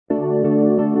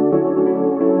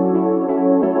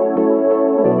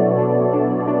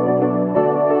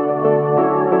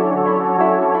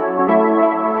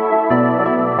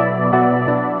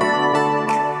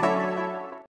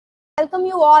Welcome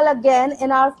you all again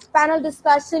in our panel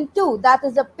discussion 2, that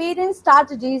is the patent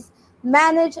strategies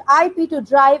manage IP to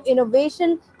drive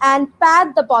innovation and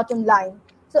pad the bottom line.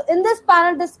 So in this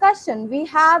panel discussion, we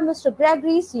have Mr.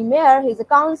 Gregory Seymour, he's a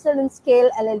counsel in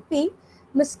Scale LLP.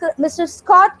 Mr.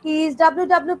 Scott, he is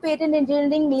WW Patent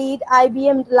Engineering Lead,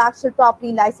 IBM Intellectual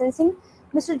Property Licensing.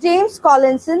 Mr. James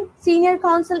Collison, Senior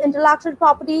Counsel Intellectual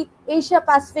Property Asia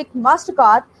Pacific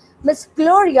MasterCard. Ms.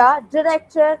 Gloria,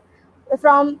 Director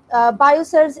from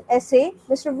Bioceres SA.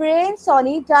 Mr. Viren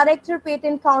Soni, Director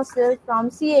Patent Counsel from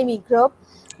CME Group.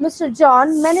 Mr.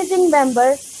 John, Managing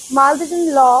Member,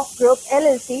 Malden Law Group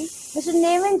LLC. Mr.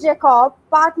 Navin Jacob,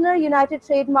 Partner, United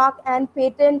Trademark and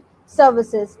Patent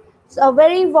Services. So a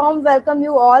very warm welcome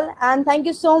you all, and thank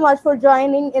you so much for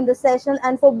joining in the session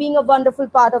and for being a wonderful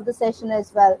part of the session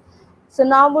as well. So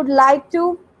now I would like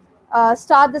to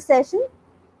start the session.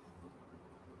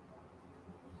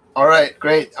 All right,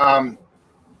 great.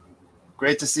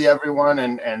 Great to see everyone,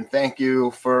 and thank you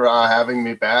for having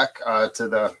me back to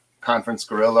the Conference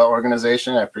Gorilla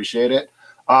organization. I appreciate it.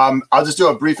 I'll just do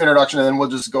a brief introduction, and then we'll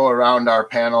just go around our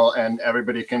panel, and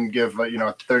everybody can give a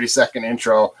 30-second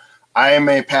intro. I am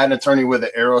a patent attorney with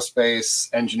an aerospace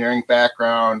engineering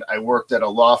background. I worked at a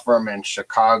law firm in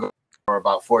Chicago for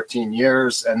about 14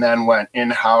 years, and then went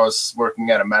in-house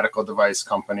working at a medical device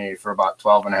company for about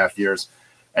 12 and a half years.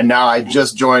 And now I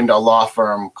just joined a law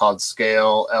firm called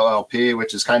Scale LLP,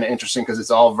 which is kind of interesting because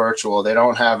it's all virtual. They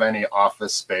don't have any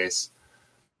office space.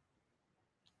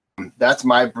 That's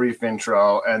my brief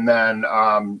intro. And then,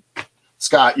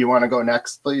 Scott, you want to go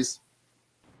next, please?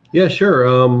 Yeah, sure.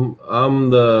 I'm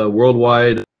the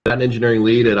worldwide patent engineering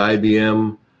lead at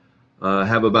IBM.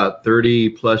 Have about 30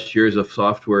 plus years of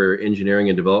software engineering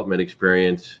and development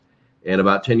experience. And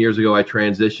about 10 years ago, I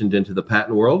transitioned into the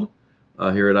patent world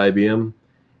here at IBM,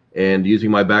 and using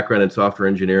my background in software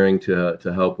engineering to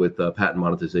help with patent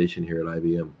monetization here at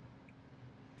IBM.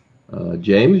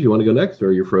 James, you want to go next,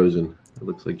 or you're frozen? It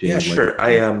looks like James. Yeah, sure.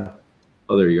 I am.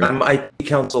 Oh, there you go. I'm IP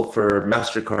counsel for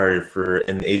MasterCard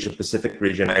in the Asia Pacific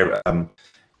region. I have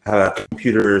a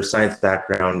computer science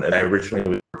background, and I originally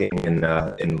was working in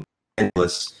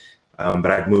Panelists, but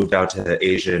I've moved out to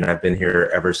Asia, and I've been here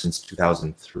ever since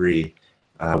 2003,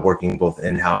 working both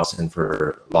in-house and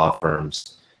for law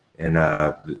firms in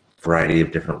a variety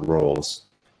of different roles.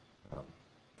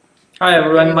 Hi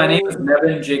everyone, my name is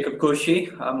Navin Jacob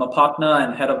Koshi. I'm a partner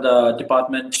and head of the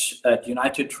department at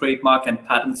United Trademark and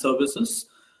Patent Services,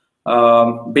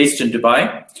 based in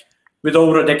Dubai, with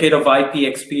over a decade of IP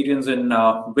experience in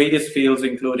various fields,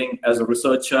 including as a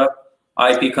researcher,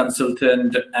 IP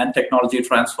consultant, and technology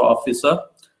transfer officer.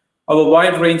 I have a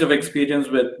wide range of experience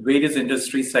with various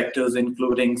industry sectors,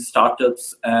 including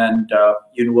startups and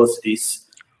universities.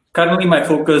 Currently, my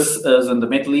focus is in the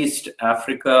Middle East,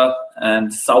 Africa,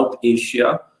 and South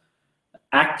Asia,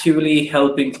 actively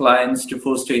helping clients to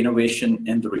foster innovation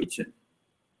in the region.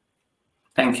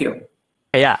 Thank you.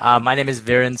 Yeah, my name is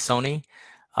Viren Soni.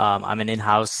 I'm an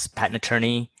in-house patent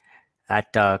attorney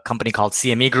at a company called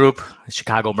CME Group,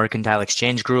 Chicago Mercantile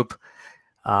Exchange Group.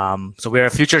 So we're a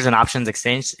futures and options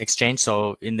exchange,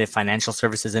 so in the financial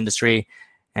services industry,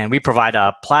 and we provide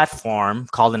a platform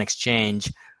called an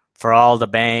exchange for all the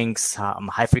banks,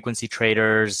 high-frequency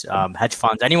traders, hedge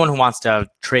funds, anyone who wants to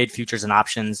trade futures and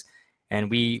options, and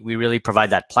we really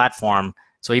provide that platform.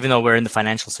 So even though we're in the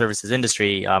financial services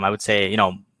industry, I would say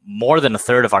more than a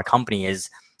third of our company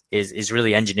is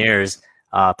really engineers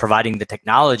providing the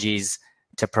technologies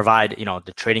to provide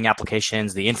the trading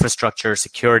applications, the infrastructure,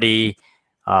 security,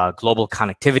 global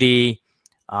connectivity,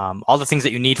 all the things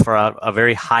that you need for a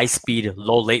very high-speed,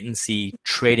 low-latency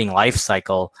trading life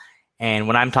cycle. And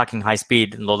when I'm talking high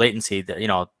speed and low latency,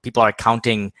 people are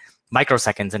counting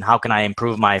microseconds and how can I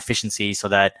improve my efficiency so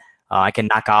that I can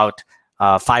knock out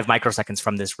 5 microseconds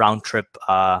from this round trip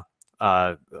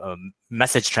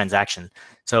message transaction.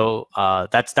 So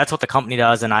that's what the company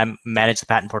does, and I manage the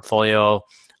patent portfolio,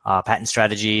 patent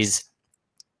strategies,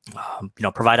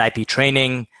 provide IP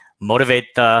training,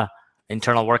 motivate the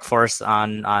internal workforce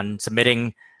on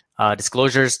submitting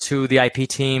disclosures to the IP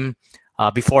team.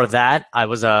 Before that, I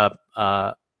was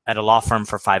at a law firm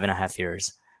for 5.5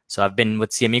 years. So I've been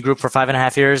with CME Group for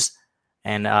 5.5 years,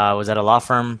 and was at a law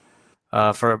firm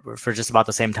for just about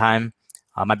the same time.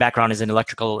 My background is in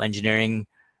electrical engineering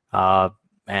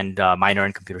and minor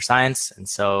in computer science, and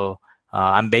so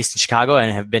I'm based in Chicago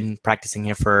and have been practicing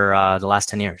here for the last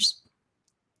 10 years.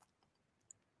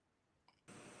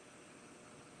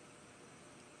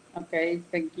 Okay,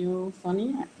 thank you,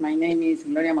 Soni. My name is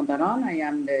Gloria Montaron. I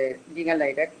am the Legal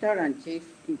Director and Chief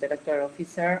Intellectual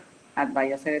Officer at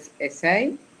Bioceres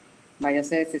SA.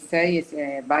 Bioceres SA is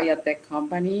a biotech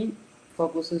company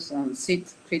focuses on seed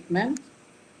treatment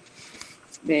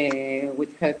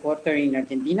with headquarters in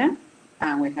Argentina,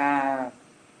 and we have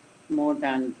more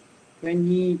than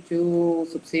 22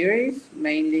 subsidiaries,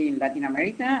 mainly in Latin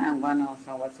America, and one of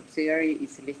our subsidiaries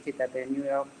is listed at the New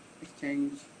York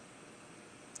Exchange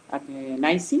at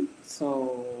NYSE.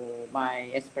 So my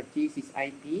expertise is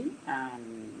IP and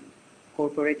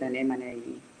corporate and M&A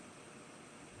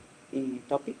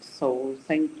topics. So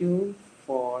thank you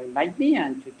for inviting me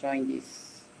and to join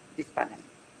this panel.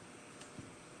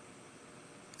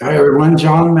 Hi everyone,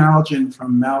 John Malgin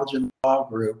from Malgin Law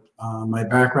Group. My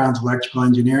background's electrical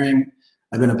engineering.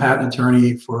 I've been a patent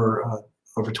attorney for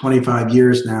over 25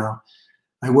 years now.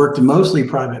 I worked in mostly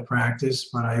private practice,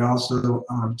 but I also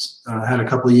had a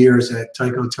couple of years at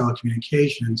Tyco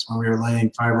Telecommunications when we were laying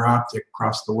fiber optic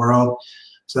across the world.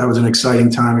 So that was an exciting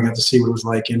time. I got to see what it was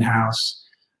like in-house.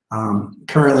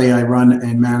 Currently, I run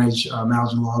and manage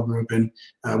Malgin Law Group, and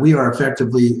we are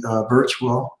effectively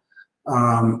virtual,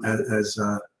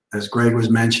 as Greg was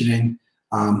mentioning.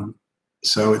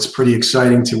 So it's pretty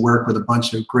exciting to work with a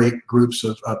bunch of great groups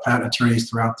of patent attorneys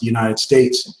throughout the United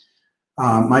States.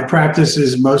 My practice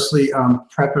is mostly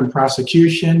prep and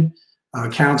prosecution,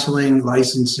 counseling,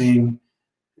 licensing,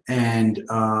 and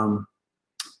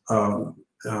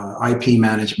IP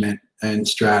management and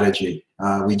strategy.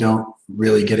 We don't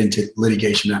really get into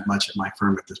litigation that much at my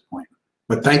firm at this point.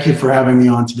 But thank you for having me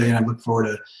on today, and I look forward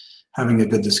to having a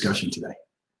good discussion today.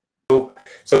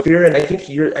 So Viren, I think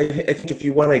if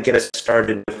you want to get us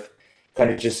started with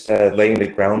kind of just laying the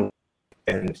ground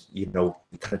and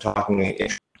kind of talking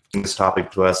this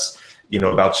topic to us,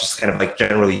 about just kind of like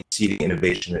generally seeding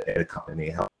innovation at a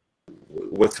company,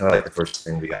 what's kind of like the first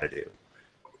thing we got to do?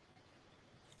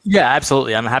 Yeah,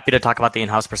 absolutely. I'm happy to talk about the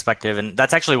in-house perspective, and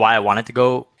that's actually why I wanted to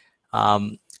go.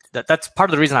 That's part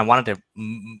of the reason I wanted to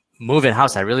move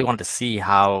in-house. I really wanted to see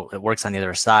how it works on the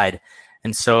other side,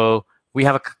 and so we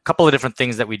have a couple of different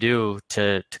things that we do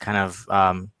to kind of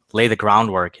lay the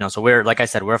groundwork. So we're, like I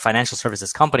said, we're a financial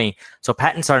services company. So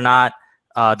patents are not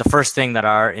the first thing that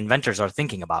our inventors are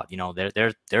thinking about.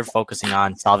 They're focusing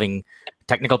on solving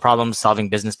technical problems, solving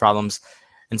business problems.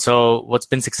 And so what's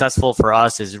been successful for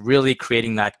us is really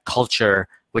creating that culture,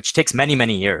 which takes many,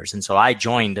 many years. And so I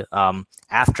joined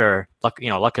after,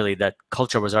 luckily that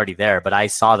culture was already there, but I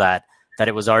saw that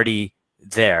it was already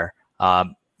there.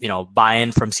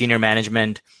 Buy-in from senior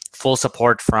management, full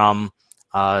support from,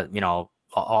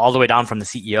 all the way down from the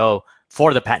CEO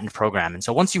for the patent program. And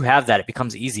so once you have that, it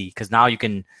becomes easy because now you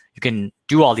can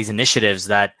do all these initiatives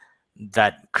that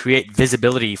create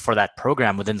visibility for that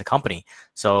program within the company.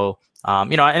 So,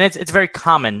 and it's very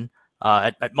common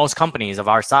at most companies of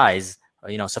our size,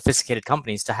 sophisticated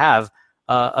companies, to have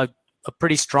a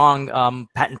pretty strong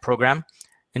patent program.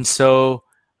 And so,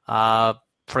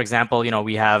 for example,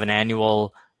 we have an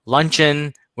annual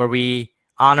luncheon where we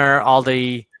honor all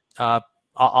the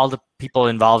people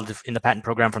involved in the patent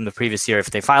program from the previous year,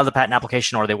 if they filed a patent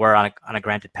application or they were on a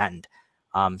granted patent.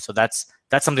 So that's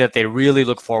something that they really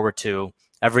look forward to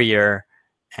every year,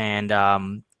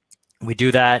 and we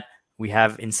do that. We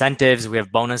have incentives. We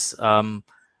have bonus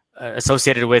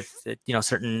associated with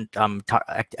certain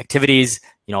activities.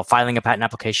 Filing a patent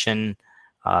application,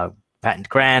 patent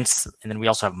grants, and then we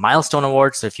also have milestone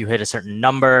awards. So if you hit a certain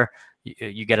number,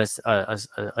 you get an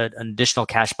additional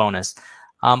cash bonus.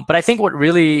 But I think what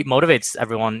really motivates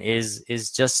everyone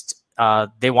is just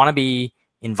they want to be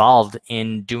involved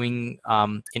in doing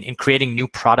in creating new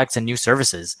products and new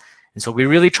services. And so we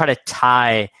really try to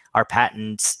tie our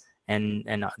patents and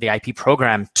the IP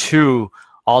program to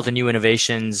all the new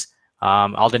innovations,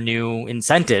 all the new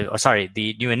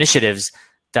the new initiatives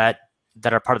that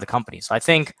are part of the company. So I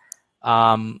think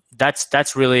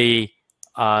that's really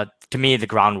to me the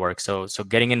groundwork. So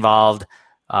getting involved,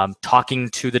 talking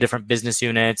to the different business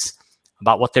units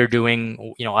about what they're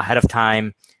doing, ahead of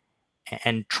time,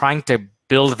 and trying to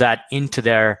build that into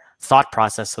their thought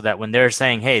process so that when they're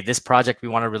saying, hey, this project, we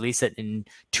want to release it in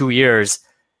 2 years,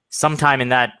 sometime in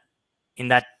that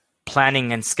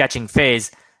planning and sketching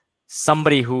phase,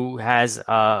 somebody who has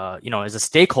is a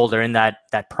stakeholder in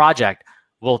that project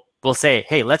will say,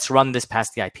 hey, let's run this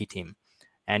past the IP team.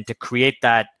 And to create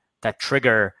that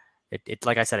trigger, it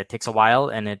like I said, it takes a while,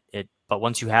 and but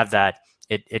once you have that,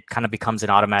 it kind of becomes an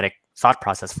automatic thought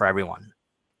process for everyone.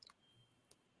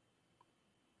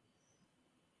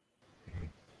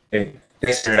 Hey,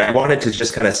 thanks, Aaron. I wanted to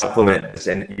just kind of supplement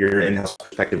your in-house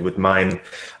perspective with mine.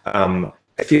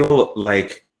 I feel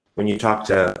like when you talk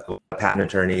to patent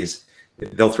attorneys,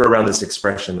 they'll throw around this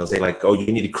expression. They'll say like, "Oh,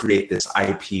 you need to create this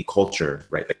IP culture,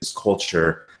 right? Like this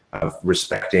culture of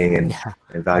respecting and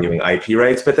valuing IP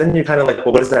rights." But then you're kind of like,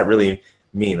 well, what does that really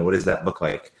mean? What does that look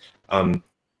like?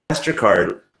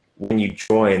 MasterCard, when you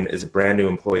join as a brand new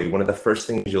employee, one of the first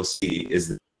things you'll see is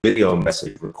the video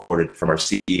message recorded from our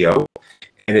CEO.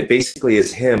 And it basically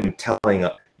is him telling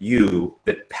you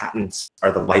that patents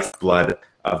are the lifeblood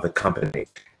of the company.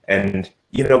 And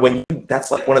you know, that's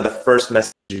like one of the first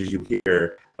messages you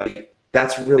hear, like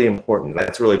that's really important.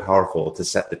 That's really powerful to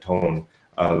set the tone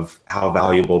of how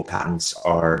valuable patents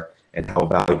are and how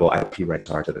valuable IP rights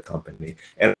are to the company.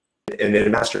 And in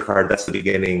MasterCard, that's the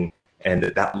beginning, and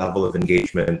that level of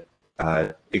engagement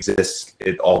exists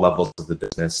at all levels of the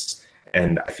business.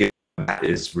 And I feel that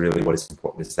is really what is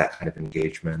important, is that kind of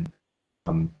engagement.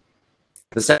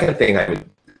 The second thing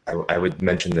I would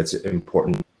mention that's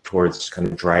important towards kind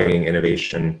of driving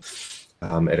innovation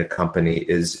at a company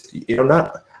is, you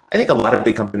know, I think a lot of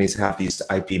big companies have these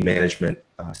IP management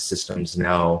systems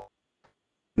now.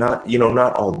 Not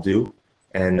all do.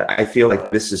 And I feel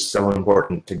like this is so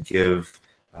important to give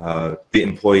the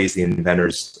employees, the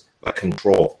inventors,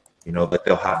 control. You know, that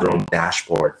they'll have their own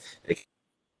dashboard, they can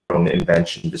have their own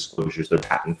invention disclosures, their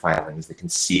patent filings. They can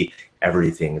see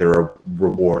everything. There are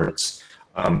rewards.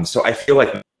 So I feel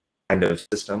like that kind of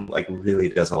system like really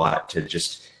does a lot to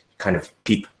just kind of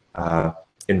keep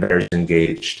inventors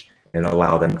engaged and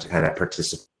allow them to kind of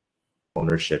participate in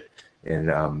ownership in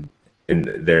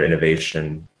their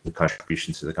innovation, the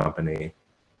contributions to the company.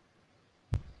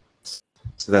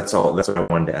 So that's all. That's what I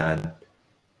wanted to add.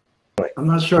 I'm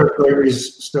not sure if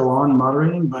Gregory's still on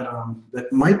moderating, but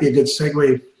that might be a good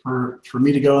segue for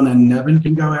me to go, and then Nevin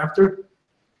can go after.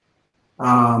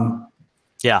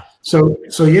 Yeah. So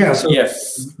yeah. So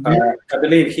yes, I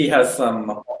believe he has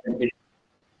some.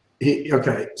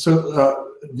 Okay.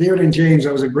 So Viren and James,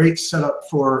 that was a great setup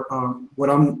for what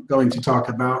I'm going to talk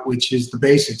about, which is the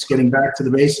basics. Getting back to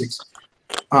the basics,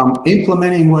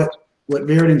 implementing what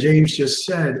Viren and James just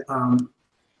said.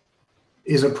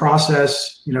 Is a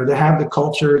process, you know, to have the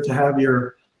culture, to have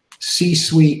your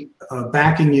C-suite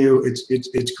backing you.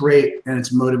 It's great, and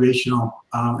it's motivational.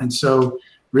 And so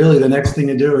really the next thing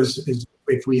to do is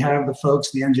if we have the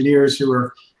folks, the engineers who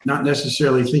are not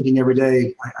necessarily thinking every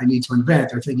day, I need to invent,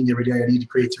 they're thinking every day, I need to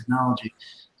create technology.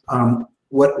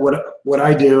 What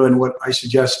I do and what I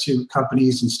suggest to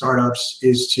companies and startups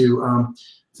is to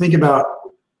think about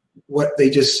what they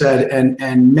just said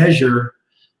and measure,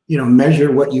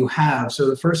 measure what you have. So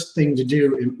the first thing to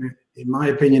do, in my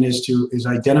opinion, is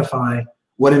identify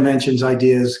what inventions,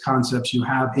 ideas, concepts you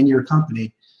have in your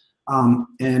company. I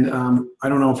don't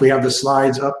know if we have the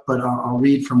slides up, but I'll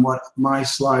read from what my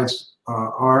slides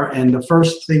are. And the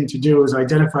first thing to do is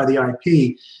identify the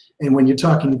IP. And when you're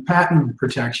talking patent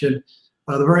protection,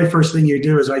 the very first thing you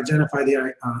do is identify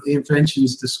the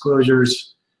inventions,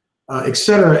 disclosures, et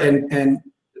cetera. And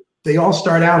they all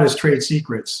start out as trade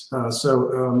secrets. A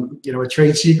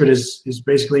trade secret is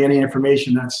basically any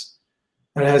information that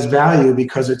has value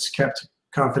because it's kept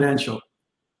confidential.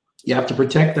 You have to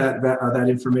protect that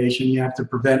information. You have to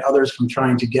prevent others from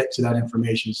trying to get to that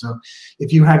information. So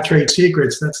if you have trade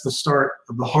secrets, that's the start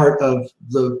of the heart of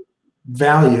the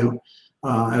value.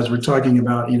 As we're talking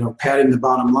about, padding the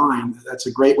bottom line. That's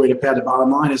a great way to pad the bottom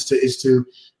line is to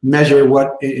measure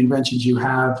what inventions you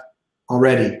have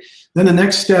already. Then the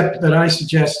next step that I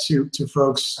suggest to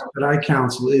folks that I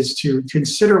counsel is to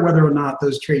consider whether or not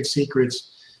those trade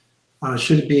secrets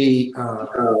should be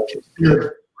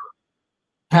considered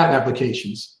patent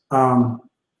applications. And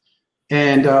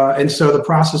so the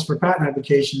process for patent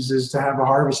applications is to have a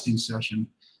harvesting session.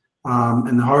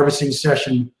 And the harvesting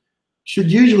session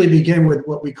should usually begin with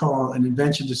what we call an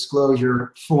invention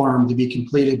disclosure form to be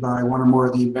completed by one or more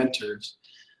of the inventors.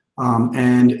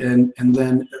 And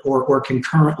then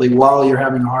concurrently while you're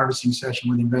having a harvesting session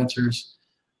with inventors,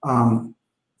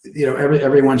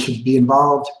 everyone should be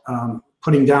involved,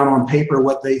 putting down on paper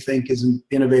what they think is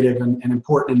innovative and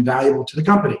important and valuable to the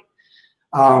company.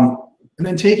 And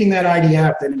then taking that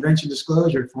IDF, that invention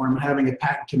disclosure form, and having a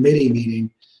patent committee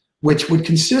meeting, which would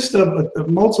consist of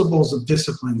multiples of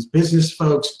disciplines, business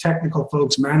folks, technical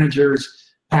folks,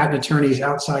 managers, patent attorneys,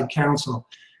 outside counsel.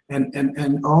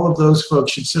 And all of those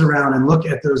folks should sit around and look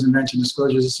at those invention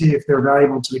disclosures to see if they're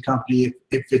valuable to the company,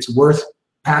 if it's worth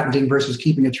patenting versus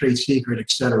keeping a trade secret, et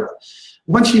cetera.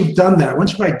 Once you've done that,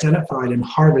 once you've identified and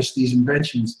harvested these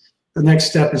inventions, the next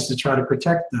step is to try to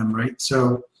protect them, right?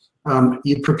 So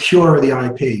you procure the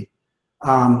IP.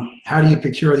 How do you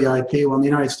procure the IP? Well, in the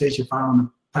United States, you file in the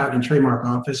Patent and Trademark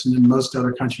Office, and in most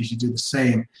other countries, you do the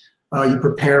same. You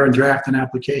prepare and draft an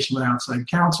application with outside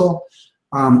counsel.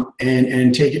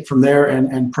 And take it from there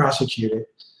and prosecute it.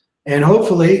 And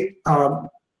hopefully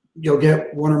you'll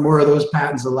get one or more of those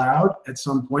patents allowed at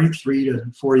some point, 3 to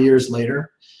 4 years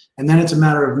later. And then it's a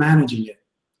matter of managing it.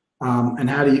 And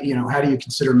how do you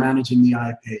consider managing the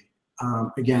IP?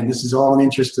 Again, this is all in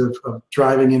interest of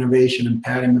driving innovation and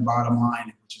padding the bottom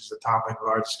line, which is the topic of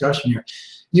our discussion here.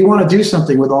 You want to do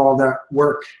something with all that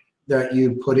work that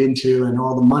you put into and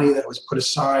all the money that was put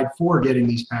aside for getting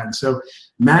these patents. So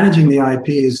managing the IP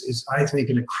is I think,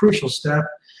 a crucial step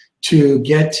to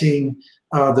getting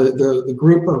the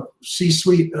group of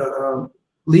C-suite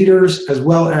leaders, as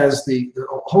well as the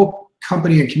whole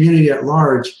company and community at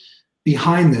large,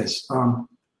 behind this.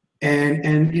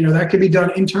 And that could be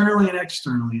done internally and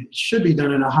externally. It should be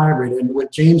done in a hybrid. And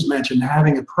what James mentioned,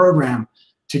 having a program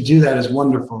to do that is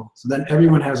wonderful. So then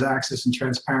everyone has access and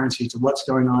transparency to what's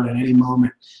going on at any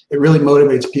moment. It really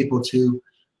motivates people to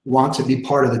want to be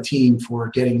part of the team for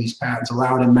getting these patents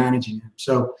allowed and managing them.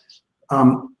 So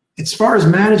as far as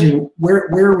managing,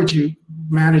 where would you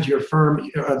manage your firm,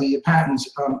 the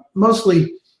patents?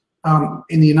 Mostly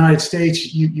in the United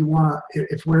States, you want to,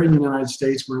 if we're in the United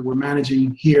States, we're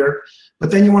managing here, but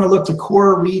then you want to look to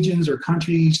core regions or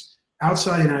countries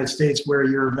outside the United States where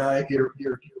your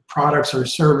products or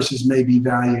services may be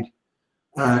valued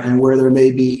and where there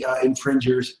may be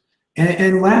infringers.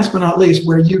 And last but not least,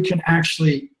 where you can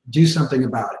actually do something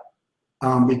about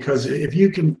it. Because if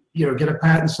you can get a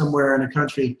patent somewhere in a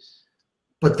country,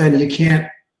 but then you can't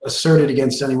assert it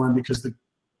against anyone because the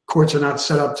courts are not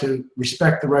set up to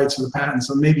respect the rights of the patent,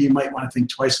 so maybe you might want to think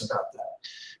twice about that.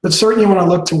 But certainly you want to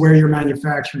look to where you're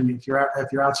manufacturing. If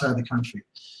you're outside the country,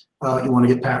 you want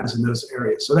to get patents in those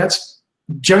areas. So that's,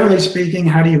 generally speaking,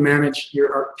 how do you manage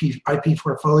your IP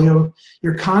portfolio?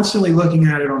 You're constantly looking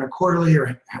at it on a quarterly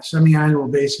or semi-annual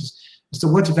basis as to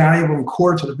what's valuable and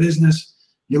core to the business.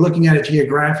 You're looking at it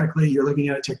geographically, you're looking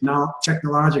at it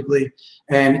technologically,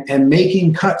 and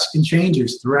making cuts and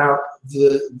changes throughout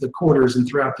the quarters and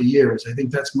throughout the years. I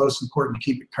think that's most important to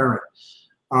keep it current.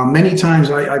 Many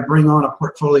times I bring on a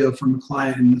portfolio from a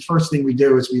client, and the first thing we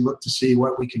do is we look to see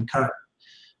what we can cut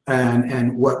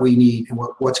and what we need and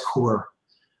what's core.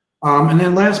 And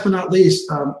then last but not least,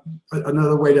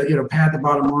 another way to pad the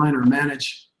bottom line or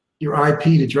manage your IP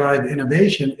to drive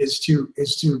innovation is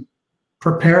to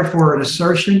prepare for an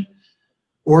assertion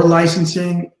or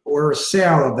licensing or a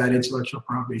sale of that intellectual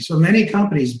property. So many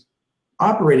companies,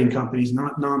 operating companies,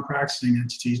 not non-practicing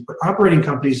entities, but operating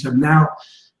companies have now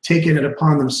taken it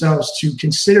upon themselves to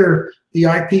consider the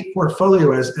IP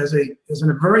portfolio as a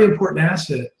very important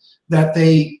asset that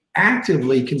they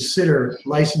actively consider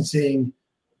licensing,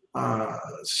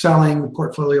 selling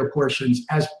portfolio portions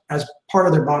as part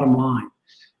of their bottom line.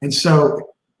 And so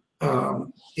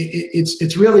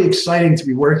it's really exciting to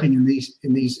be working in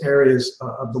these areas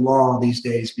of the law these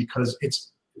days, because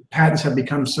patents have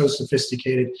become so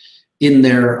sophisticated in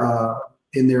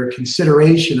their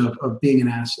consideration of being an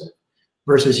asset,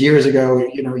 versus years ago,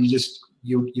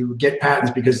 you get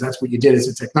patents because that's what you did as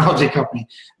a technology company.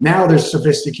 Now there's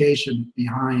sophistication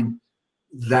behind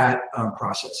that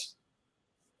process.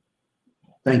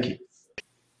 Thank you.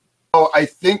 Oh, I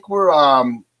think we're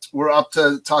up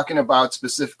to talking about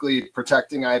specifically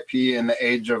protecting IP in the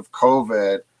age of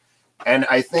COVID. And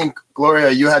I think,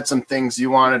 Gloria, you had some things you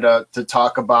wanted to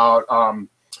talk about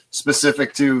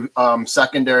specific to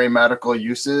secondary medical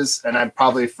uses. And I'm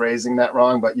probably phrasing that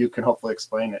wrong, but you can hopefully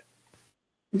explain it.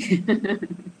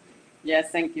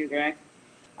 Yes, thank you, Greg.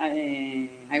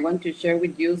 I want to share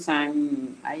with you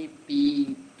some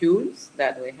IP tools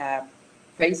that we have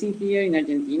facing here in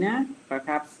Argentina.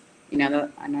 Perhaps in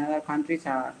other countries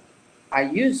are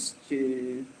used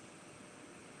to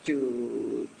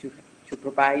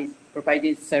provide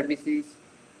these services,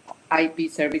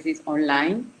 IP services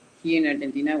online. Here in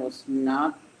Argentina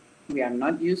we are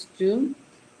not used to.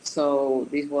 So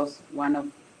this was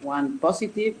one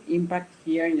positive impact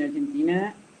here in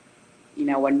Argentina in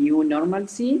our new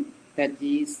normalcy, that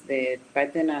is the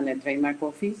Patent and the Trademark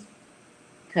Office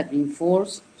had been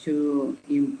forced to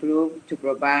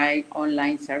provide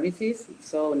online services.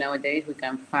 So nowadays we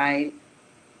can file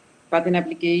patent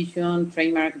application,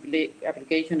 trademark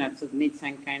application, and submit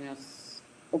some kind of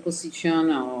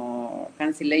opposition or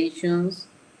cancellations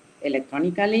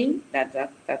electronically.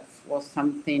 That was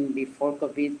something before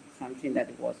COVID, something that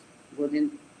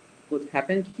would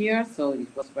happen here. So it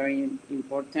was very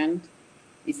important.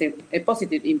 It's a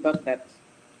positive impact that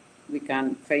we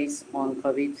can face on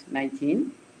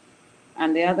COVID-19.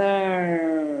 And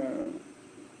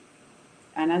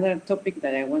another topic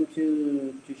that I want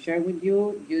to share with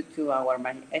you, due to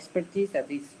my expertise, that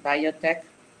is biotech,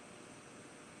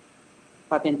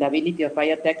 patentability of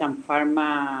biotech and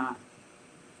pharma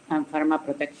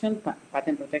protection,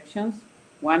 patent protections.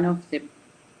 One of the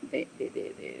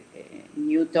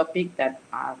new topic that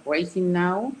are raising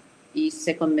now is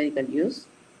second medical use.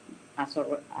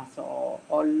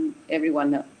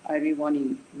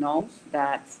 everyone knows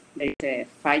that there is a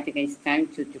fight against time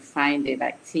to find the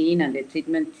vaccine and the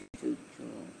treatment to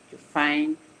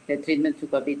find the treatment to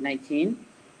COVID-19.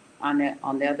 On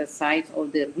the other side, all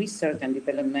the research and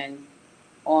development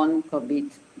on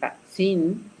COVID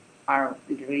vaccine are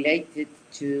related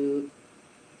to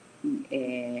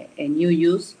a new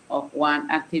use of one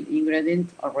active ingredient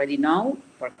already known,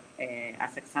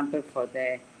 as example for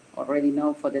the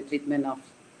treatment of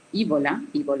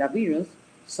Ebola virus.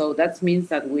 So that means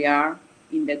that we are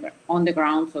on the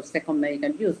grounds of second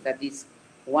medical use. That is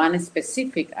one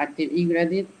specific active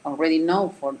ingredient already known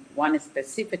for one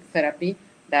specific therapy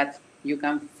that you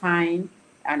can find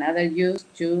another use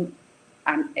to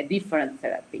a different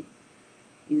therapy.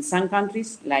 In some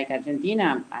countries, like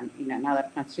Argentina, and in another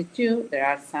country too, there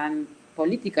are some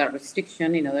political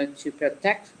restrictions in order to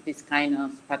protect this kind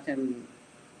of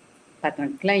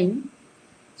patent claim.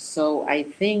 So I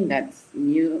think that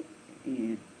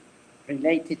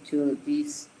related to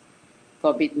this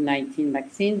COVID-19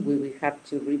 vaccine, we will have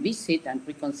to revisit and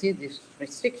reconsider these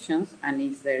restrictions. And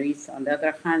if there is, on the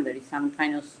other hand, there is some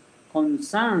kind of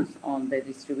concerns on the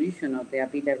distribution of the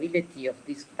availability of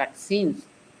these vaccines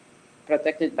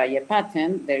protected by a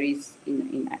patent, there is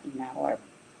in our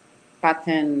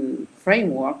patent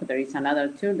framework, there is another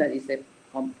tool that is a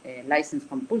license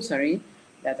compulsory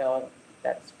that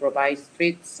provides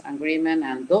TRIPS agreement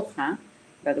and DOHA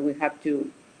that we have to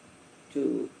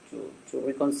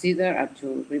reconsider and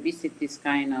to revisit this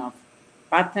kind of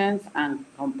patents and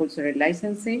compulsory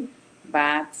licensing.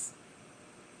 But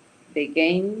the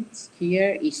gain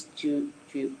here is to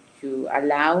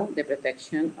allow the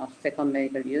protection of second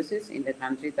medical uses in the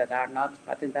countries that are not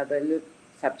patentable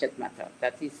subject matter.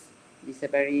 That is a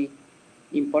very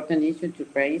important issue to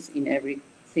raise in every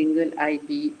single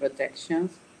IP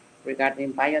protections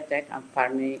regarding biotech and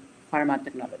pharma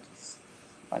technologies.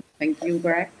 But thank you,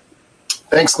 Greg.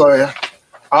 Thanks, Gloria.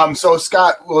 So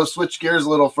Scott, we'll switch gears a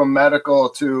little from medical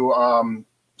to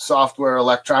software,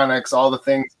 electronics, all the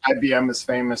things IBM is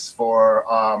famous for.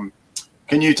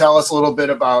 Can you tell us a little bit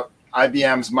about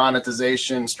IBM's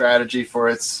monetization strategy for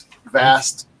its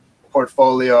vast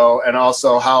portfolio and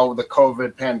also how the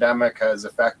COVID pandemic has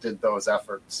affected those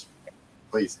efforts,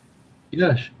 please?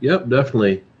 Yes, yep,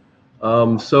 definitely.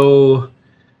 So,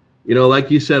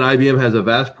 like you said, IBM has a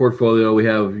vast portfolio. We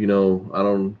have,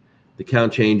 the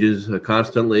count changes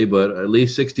constantly, but at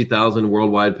least 60,000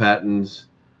 worldwide patents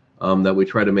that we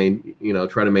try to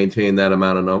maintain that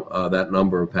amount of that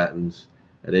number of patents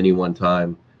at any one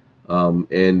time.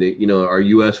 And our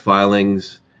U.S.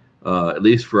 filings, at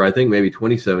least for I think maybe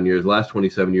 27 years, last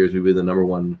 27 years, we've been the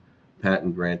 #1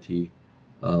 patent grantee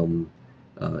in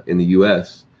the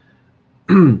U.S.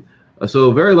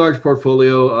 So a very large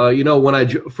portfolio. When I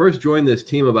first joined this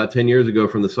team about 10 years ago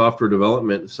from the software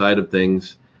development side of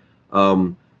things,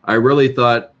 I really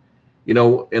thought,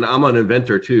 and I'm an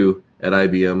inventor too at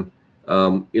IBM.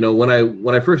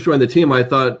 When I first joined the team, I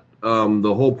thought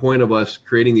the whole point of us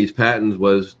creating these patents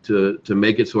was to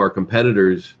make it so our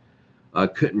competitors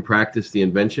couldn't practice the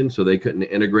invention, so they couldn't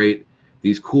integrate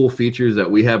these cool features that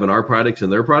we have in our products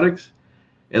and their products.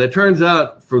 And it turns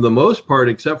out, for the most part,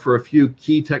 except for a few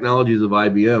key technologies of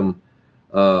IBM,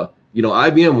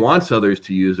 IBM wants others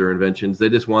to use their inventions. They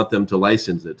just want them to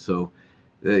license it. So,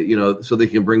 so they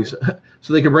can bring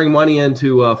money in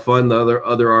to fund the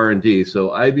other R&D. So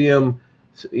IBM,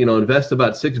 invests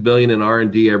about $6 billion in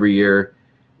R&D every year,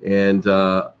 and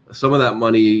some of that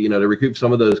money, to recoup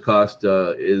some of those costs,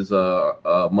 is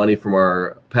money from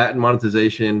our patent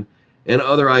monetization and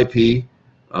other IP.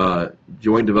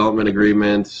 Joint development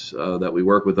agreements that we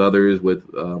work with others with,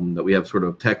 that we have sort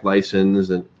of tech licenses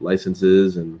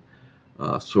and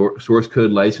source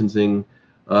code licensing.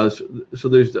 So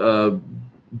there's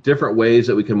different ways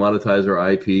that we can monetize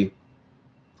our IP.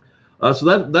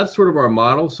 So that's sort of our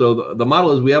model. So the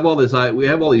model is we have all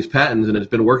these patents, and it's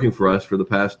been working for us for the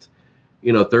past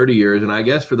 30 years, and I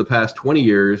guess for the past 20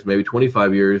 years, maybe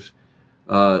 25 years,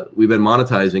 we've been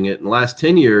monetizing it. In the last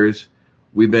 10 years,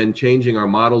 we've been changing our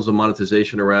models of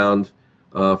monetization around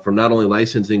from not only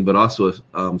licensing but also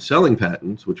selling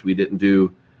patents, which we didn't do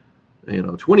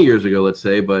 20 years ago, let's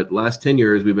say, but last 10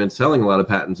 years we've been selling a lot of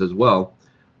patents as well.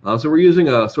 So we're using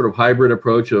a sort of hybrid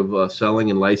approach of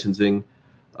selling and licensing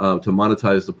to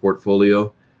monetize the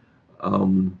portfolio.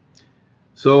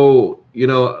 So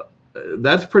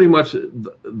that's pretty much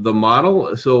the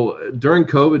model. So during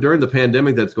COVID, during the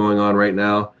pandemic that's going on right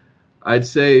now, I'd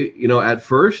say at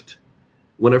first,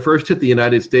 when it first hit the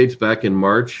United States back in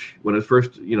March, when it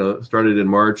first, started in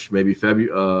March, maybe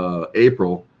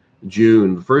April,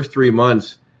 June, the first 3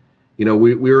 months, you know,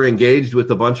 we were engaged with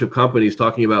a bunch of companies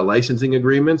talking about licensing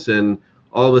agreements, and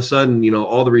all of a sudden, you know,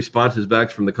 all the responses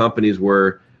back from the companies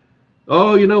were,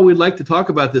 oh, you know, we'd like to talk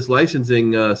about this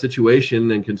licensing situation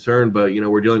and concern, but, you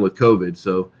know, we're dealing with COVID.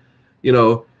 So, you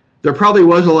know, there probably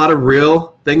was a lot of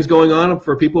real things going on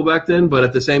for people back then, but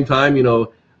at the same time, you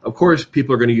know, of course,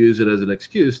 people are going to use it as an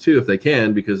excuse too, if they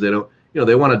can, because they don't, you know,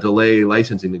 they want to delay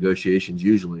licensing negotiations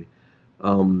usually.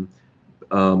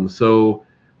 So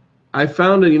I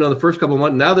found that, you know, the first couple of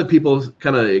months, now that people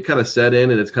kind of set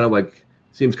in, and it's kind of like,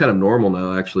 seems kind of normal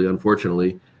now, actually,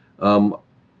 unfortunately.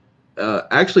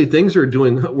 Actually, things are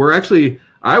doing,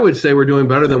 I would say we're doing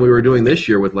better than we were doing this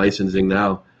year with licensing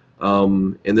now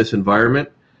in this environment.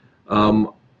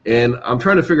 And I'm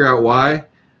trying to figure out why.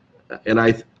 And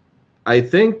I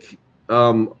think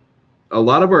a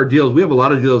lot of our deals, we have a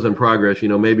lot of deals in progress, you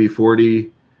know, maybe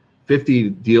 40, 50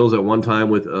 deals at one time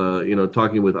with, you know,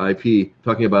 talking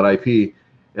about IP.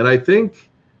 And I think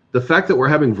the fact that we're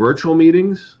having virtual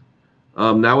meetings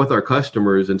now with our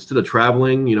customers instead of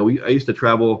traveling, you know, I used to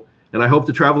travel, and I hope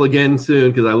to travel again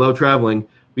soon because I love traveling.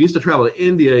 We used to travel to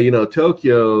India, you know,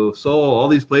 Tokyo, Seoul, all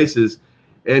these places,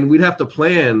 and we'd have to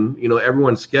plan, you know,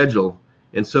 everyone's schedule.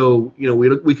 And so, you know,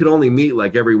 we could only meet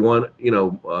like every month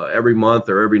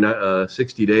or every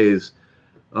 60 days.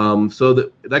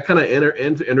 So that kind of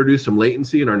introduced some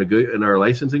latency in our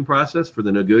licensing process for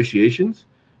the negotiations,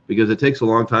 because it takes a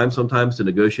long time sometimes to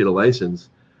negotiate a license.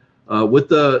 With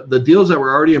the deals that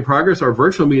were already in progress, our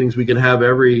virtual meetings we can have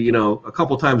every, you know, a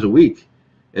couple times a week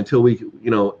until we,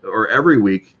 you know, or every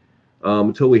week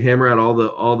until we hammer out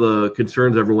all the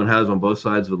concerns everyone has on both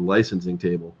sides of the licensing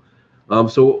table.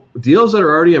 So deals that are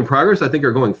already in progress, I think,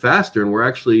 are going faster, and we're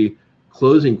actually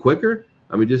closing quicker.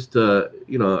 I mean, just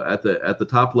you know, at the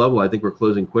top level, I think we're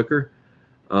closing quicker.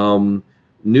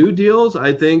 New deals,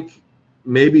 I think,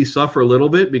 maybe suffer a little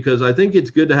bit, because I think it's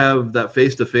good to have that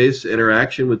face-to-face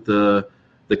interaction with the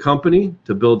company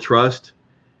to build trust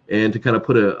and to kind of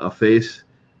put a face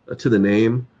to the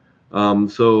name.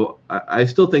 So I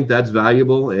still think that's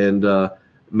valuable, and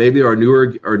maybe our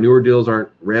newer deals aren't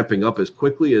ramping up as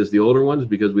quickly as the older ones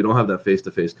because we don't have that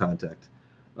face-to-face contact.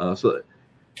 So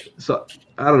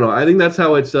I don't know. I think that's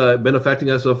how it's been affecting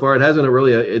us so far. It hasn't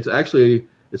really. It's actually,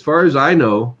 as far as I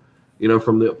know, you know,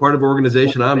 from the part of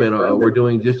organization I'm in, we're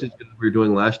doing just as good as we were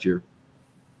doing last year.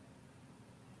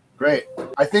 Great.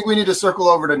 I think we need to circle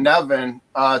over to Nevin,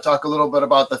 talk a little bit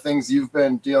about the things you've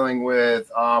been dealing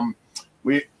with.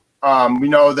 We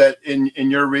know that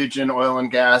in your region, oil and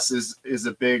gas is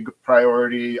a big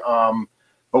priority.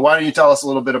 But why don't you tell us a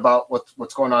little bit about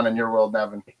what's going on in your world,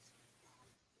 Nevin?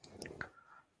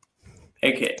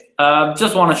 Okay.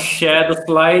 Just want to share the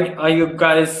slide. Are you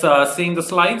guys seeing the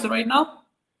slides right now?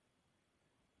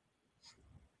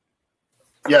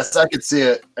 Yes, I could see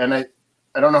it, and I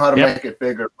don't know how to make it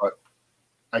bigger, but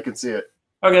I can see it.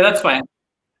 Okay, that's fine.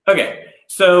 Okay,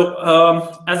 so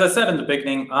as I said in the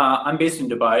beginning, I'm based in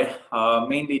Dubai,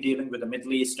 mainly dealing with the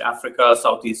Middle East, Africa,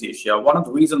 Southeast Asia. One of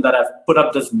the reasons that I've put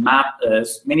up this map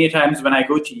is many times when I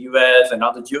go to US and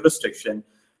other jurisdiction,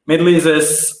 Middle East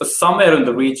is somewhere in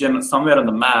the region, somewhere on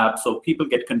the map, so people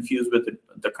get confused with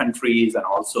the countries. And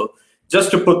also,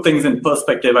 just to put things in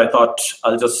perspective, I thought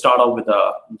I'll just start off with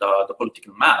the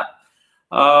political map.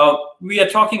 We are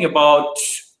talking about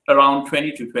around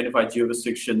 20 to 25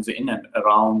 jurisdictions in and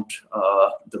around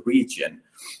the region.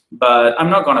 But I'm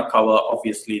not going to cover,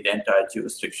 obviously, the entire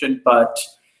jurisdiction. But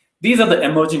these are the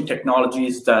emerging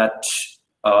technologies that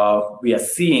we are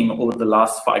seeing over the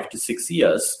last 5 to 6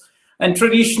 years. And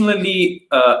traditionally,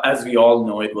 as we all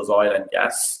know, it was oil and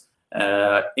gas.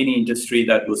 Any industry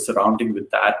that was surrounding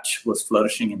with that was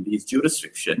flourishing in these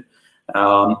jurisdictions.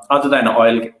 Other than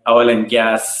oil and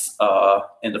gas,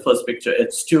 in the first picture,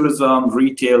 it's tourism,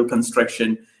 retail,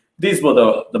 construction. These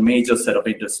were the major set of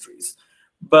industries.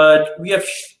 But we have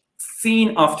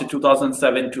seen after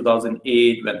 2007,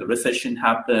 2008, when the recession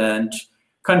happened,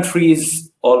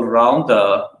 countries all around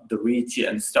the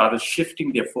region started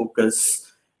shifting their focus,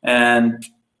 and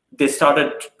they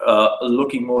started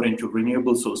looking more into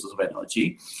renewable sources of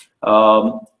energy.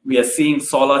 We are seeing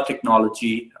solar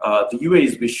technology. The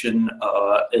UAE's vision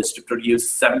is to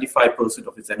produce 75%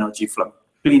 of its energy from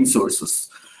clean sources.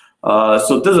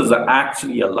 So this is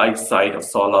actually a live site of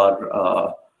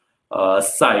solar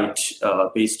site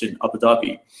based in Abu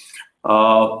Dhabi.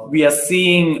 We are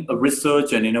seeing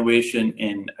research and innovation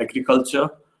in agriculture,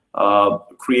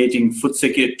 creating food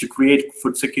security, to create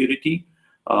food security,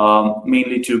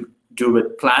 mainly to do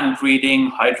with plant breeding,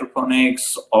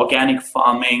 hydroponics, organic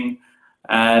farming.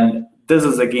 And this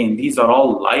is, again, these are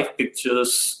all live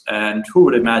pictures. And who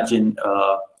would imagine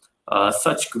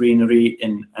such greenery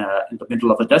in the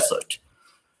middle of a desert.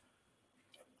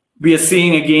 We are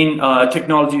seeing again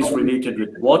technologies related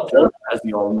with water, as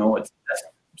we all know.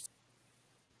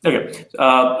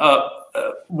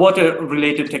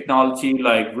 Water-related technology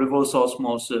like reverse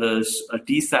osmosis,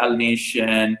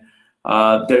 desalination.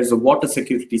 There's a water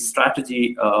security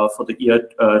strategy for the year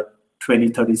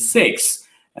 2036,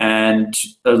 and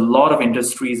a lot of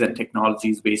industries and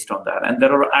technologies based on that. And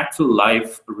there are actual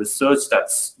live research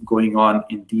that's going on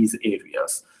in these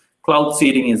areas. Cloud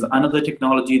seeding is another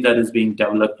technology that is being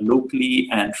developed locally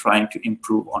and trying to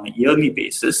improve on a yearly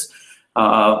basis,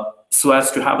 so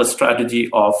as to have a strategy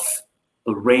of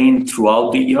rain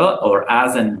throughout the year, or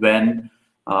as and when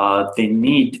they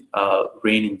need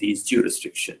rain in these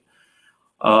jurisdictions.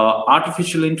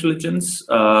 Artificial intelligence,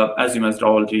 as you must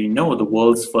already know, the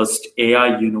world's first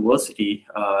AI university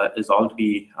is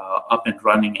already up and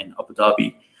running in Abu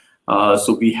Dhabi.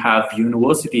 So we have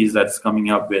universities that's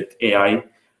coming up with AI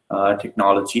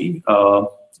technology.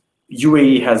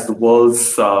 UAE has the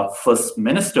world's first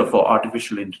minister for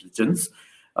artificial intelligence,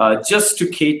 just to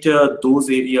cater those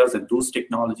areas and those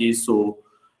technologies, so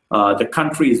the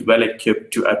country is well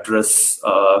equipped to address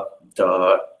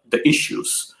the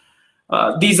issues.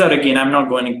 These are, again, I'm not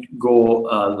going to go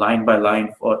line by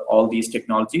line for all these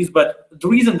technologies, but the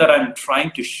reason that I'm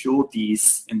trying to show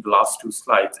these in the last two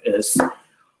slides is,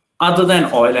 other than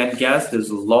oil and gas, there's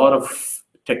a lot of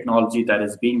technology that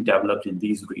is being developed in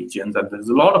these regions, and there's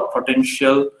a lot of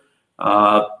potential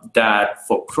that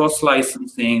for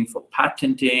cross-licensing, for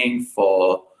patenting,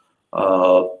 for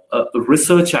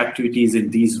research activities in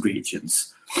these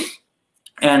regions.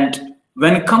 And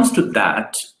when it comes to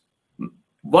that,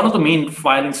 one of the main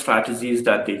filing strategies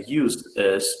that they use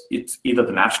is it's either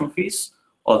the national fees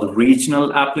or the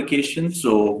regional application.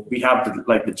 So we have the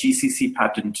GCC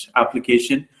patent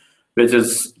application, which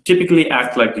is typically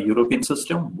act like the European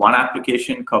system, one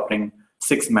application covering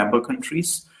 6 member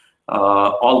countries,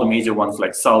 all the major ones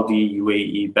like Saudi,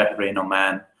 UAE, Bahrain,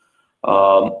 Oman.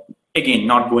 Again,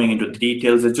 not going into the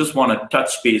details, I just want to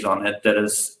touch base on it. There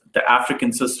is the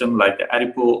African system, like the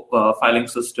ARIPO filing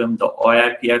system, the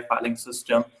OIPI filing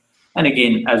system, and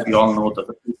again, as we all know, the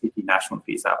PCT national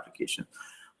fees application.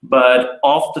 But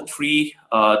of the three,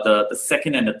 the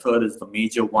second and the third is the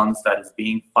major ones that is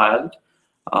being filed.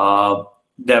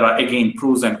 There are, again,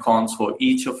 pros and cons for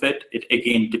each of it. It,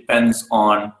 again, depends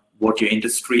on what your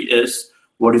industry is,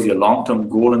 what is your long-term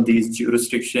goal in these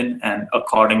jurisdictions, and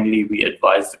accordingly, we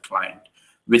advise the client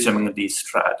which among these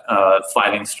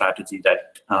filing strategy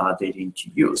that they need to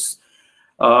use.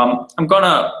 I'm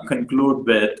gonna conclude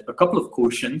with a couple of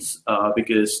questions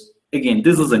because, again,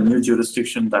 this is a new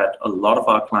jurisdiction that a lot of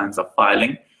our clients are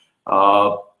filing.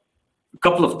 A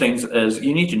couple of things is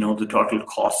you need to know the total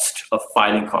cost of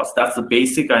filing cost. That's the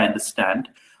basic, I understand,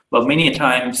 but many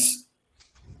times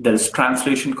there is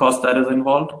translation cost that is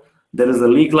involved. There is a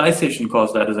legalization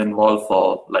cost that is involved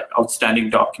for like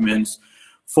outstanding documents.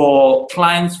 For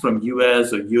clients from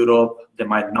US or Europe, they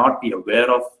might not be aware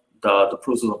of the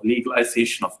process of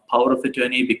legalization of power of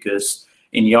attorney, because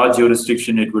in your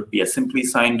jurisdiction, it would be a simply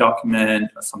signed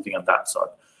document or something of that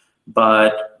sort.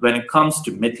 But when it comes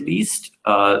to Middle East,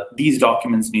 these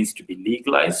documents needs to be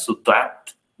legalized, so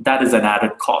that is an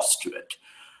added cost to it.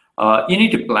 You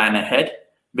need to plan ahead,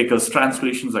 because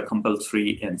translations are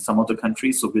compulsory in some of the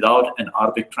countries. So without an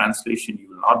Arabic translation, you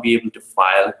will not be able to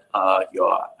file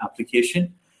your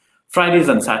application. Fridays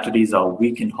and Saturdays are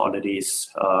weekend holidays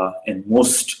in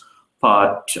most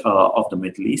part of the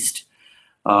Middle East.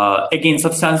 Again,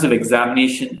 substantive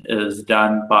examination is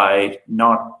done by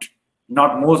not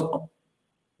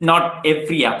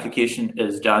every application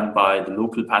is done by the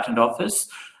local patent office.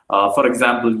 For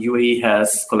example, UAE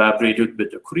has collaborated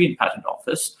with the Korean patent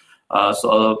office.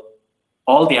 So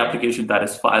all the application that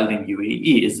is filed in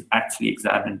UAE is actually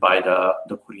examined by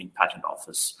the Korean patent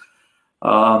office.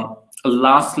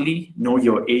 Lastly, know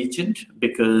your agent,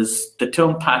 because the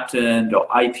term patent or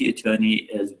IP attorney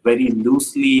is very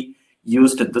loosely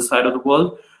used at this side of the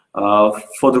world.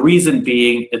 For the reason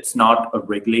being, it's not a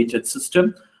regulated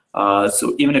system.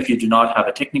 So even if you do not have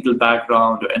a technical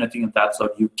background or anything of that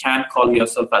sort, you can call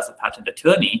yourself as a patent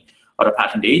attorney or a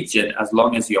patent agent as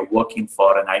long as you're working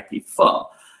for an IP firm.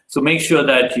 So make sure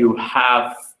that you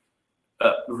have,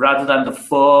 rather than the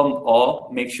firm, or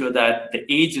make sure that the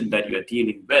agent that you're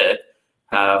dealing with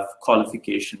have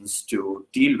qualifications to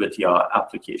deal with your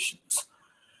applications.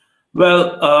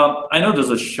 Well, I know this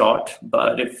is short,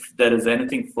 but if there is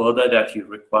anything further that you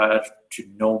require to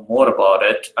know more about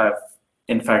it, I've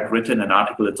in fact written an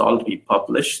article. It's already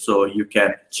published, so you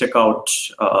can check out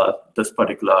this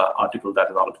particular article that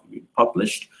is already been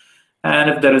published.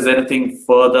 And if there is anything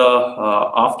further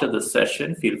after the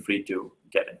session, feel free to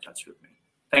get in touch with me.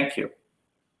 Thank you.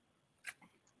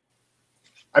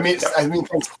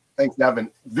 Thanks, Nevin.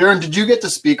 Viren, did you get to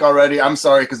speak already? I'm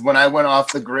sorry, because when I went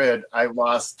off the grid, I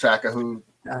lost track of who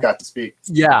got to speak.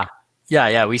 Yeah.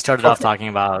 We started off talking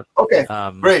about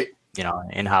great.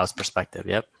 In-house perspective.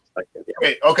 Yep.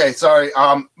 Great. Okay. Sorry.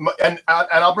 And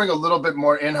I'll bring a little bit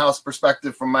more in-house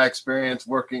perspective from my experience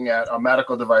working at a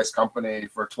medical device company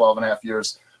for 12 and a half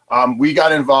years. We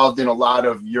got involved in a lot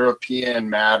of European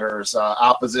matters,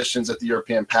 oppositions at the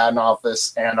European Patent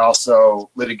Office, and also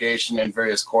litigation in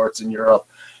various courts in Europe.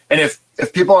 And if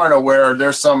people aren't aware,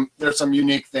 there's some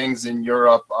unique things in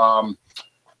Europe.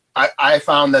 I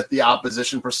found that the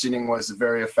opposition proceeding was a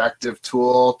very effective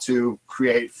tool to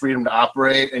create freedom to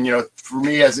operate. And for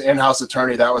me as an in-house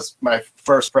attorney, that was my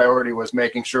first priority, was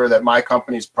making sure that my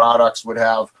company's products would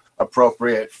have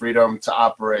appropriate freedom to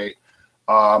operate.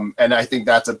 And I think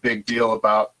that's a big deal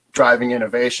about driving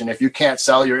innovation. If you can't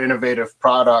sell your innovative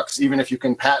products, even if you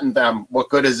can patent them, what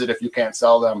good is it if you can't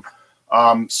sell them?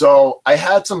 So I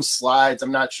had some slides.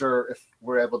 I'm not sure if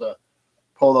we're able to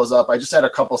pull those up. I just had a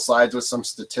couple slides with some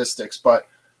statistics, but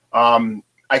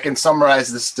I can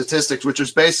summarize the statistics, which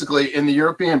is basically in the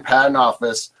European Patent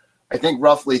Office, I think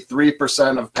roughly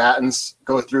 3% of patents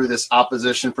go through this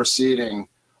opposition proceeding.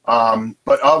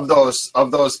 But of those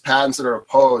patents that are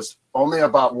opposed, only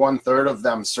about 1/3 of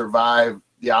them survive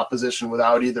the opposition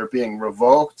without either being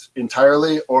revoked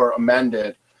entirely or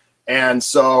amended. And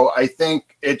so I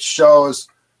think it shows,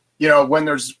 when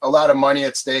there's a lot of money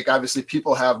at stake, obviously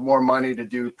people have more money to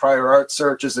do prior art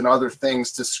searches and other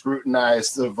things to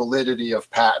scrutinize the validity of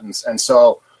patents. And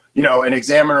so, an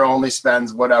examiner only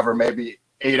spends maybe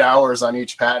 8 hours on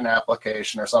each patent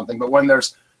application or something. But when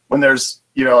there's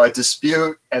a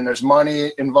dispute and there's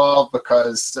money involved,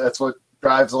 because that's what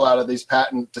drives a lot of these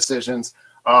patent decisions,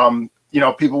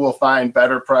 people will find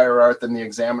better prior art than the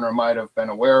examiner might have been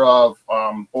aware of,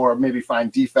 or maybe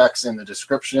find defects in the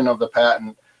description of the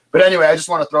patent. But anyway, I just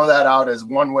want to throw that out as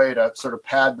one way to sort of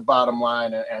pad the bottom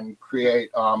line and create,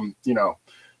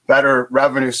 better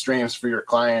revenue streams for your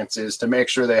clients, is to make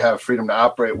sure they have freedom to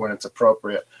operate when it's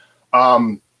appropriate.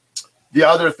 The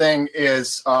other thing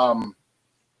is,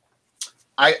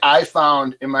 I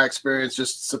found in my experience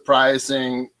just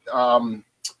surprising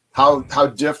how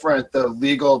different the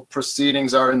legal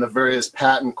proceedings are in the various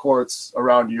patent courts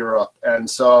around Europe. And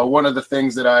so one of the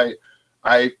things that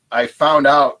I found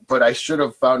out, but I should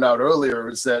have found out earlier,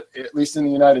 is that at least in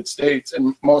the United States,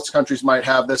 and most countries might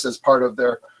have this as part of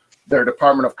their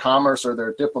Department of Commerce or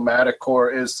their diplomatic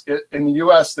corps, in the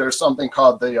US there's something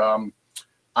called the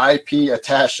IP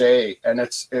attaché, and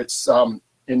it's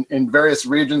in various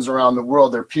regions around the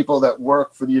world. There are people that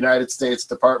work for the United States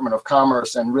Department of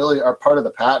Commerce and really are part of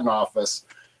the patent office,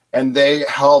 and they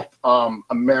help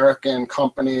American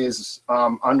companies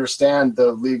understand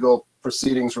the legal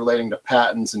proceedings relating to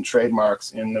patents and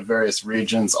trademarks in the various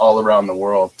regions all around the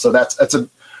world. So that's a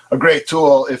great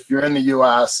tool if you're in the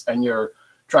US and you're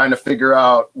trying to figure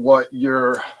out what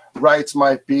your rights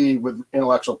might be with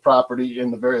intellectual property in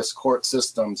the various court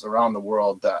systems around the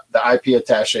world. The IP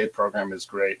attaché program is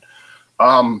great.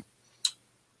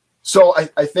 So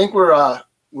I think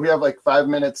we have like 5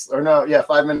 minutes, or no, yeah,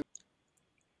 5 minutes.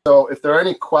 So if there are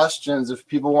any questions, if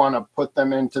people want to put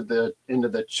them into the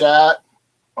chat,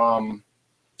 I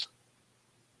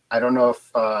don't know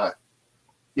if,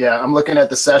 yeah, I'm looking at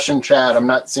the session chat. I'm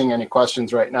not seeing any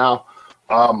questions right now.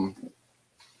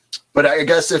 But I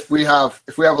guess if we have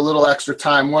a little extra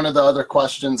time, one of the other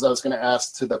questions I was going to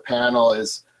ask to the panel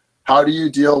is, how do you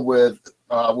deal with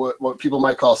what people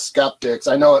might call skeptics?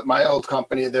 I know at my old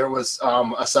company, there was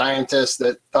a scientist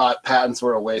that thought patents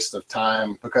were a waste of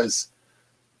time because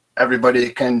everybody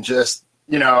can just,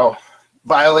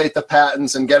 violate the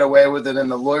patents and get away with it, and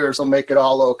the lawyers will make it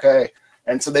all okay.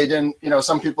 And so they didn't,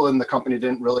 some people in the company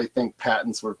didn't really think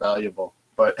patents were valuable.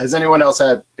 But has anyone else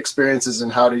had experiences,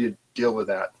 and how do you deal with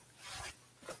that?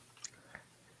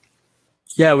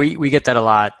 Yeah, we get that a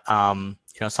lot.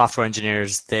 Software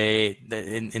engineers, they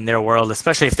in their world,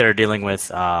 especially if they're dealing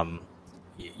with open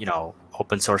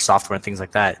source software and things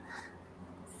like that,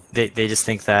 they just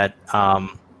think that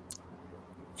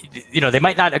they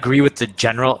might not agree with the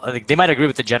general. They might agree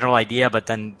with the general idea, but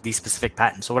then these specific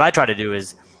patents. So what I try to do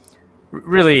is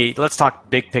really, let's talk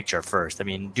big picture first. I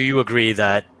mean, do you agree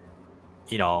that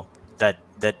that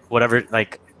whatever,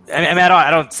 like, I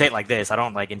don't say it like this. I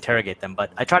don't like interrogate them,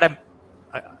 but I try to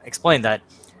explain that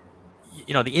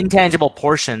the intangible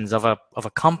portions of a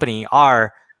company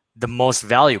are the most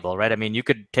valuable, right? I mean, you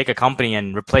could take a company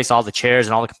and replace all the chairs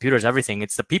and all the computers, everything.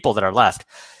 It's the people that are left.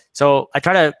 So I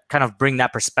try to kind of bring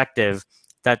that perspective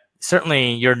that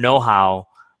certainly your know-how,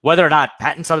 whether or not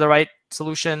patents are the right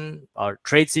solution or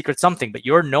trade secrets, something, but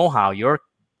your know-how, your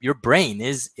brain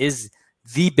is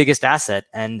the biggest asset.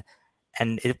 And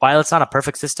while it's not a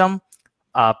perfect system,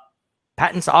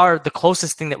 patents are the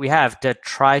closest thing that we have to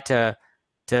try to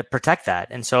protect that.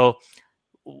 And so,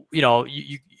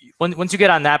 once you get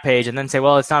on that page and then say,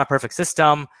 well, it's not a perfect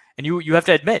system, and you have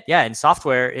to admit, yeah, in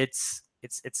software, it's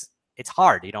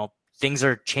hard. Things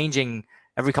are changing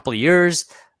every couple of years.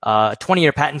 A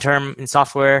 20-year patent term in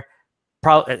software,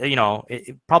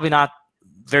 probably not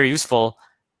very useful.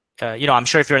 I'm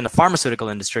sure if you're in the pharmaceutical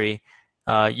industry,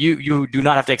 you do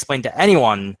not have to explain to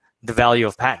anyone the value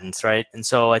of patents, right? And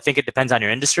so I think it depends on your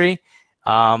industry.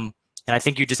 And I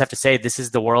think you just have to say, this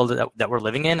is the world that we're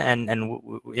living in, and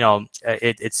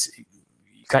it's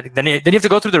then you have to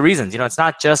go through the reasons. It's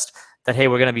not just that, hey,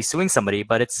 we're going to be suing somebody,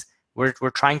 but we're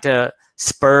trying to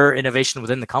spur innovation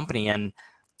within the company,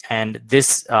 and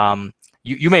this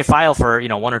you may file for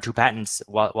 1 or 2 patents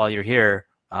while you're here,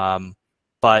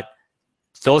 but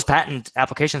those patent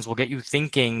applications will get you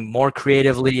thinking more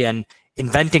creatively and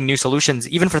inventing new solutions,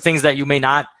 even for things that you may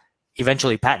not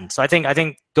eventually patent. So I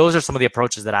think those are some of the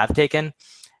approaches that I've taken,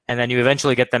 and then you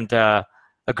eventually get them to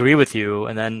agree with you,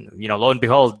 and then lo and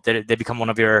behold, they become one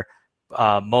of your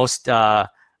most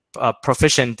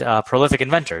proficient, prolific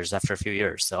inventors after a few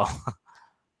years. So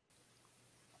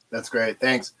That's great.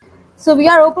 Thanks. So we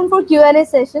are open for Q&A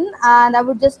session, and I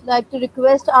would just like to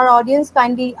request our audience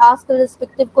kindly ask the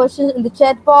respective questions in the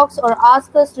chat box or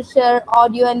ask us to share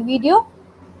audio and video.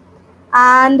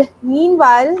 And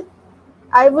meanwhile,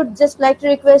 I would just like to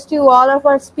request you, all of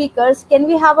our speakers, can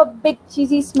we have a big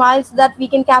cheesy smile so that we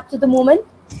can capture the moment?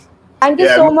 Thank you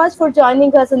so much for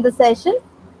joining us in the session.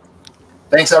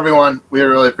 Thanks, everyone. We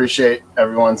really appreciate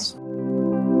everyone's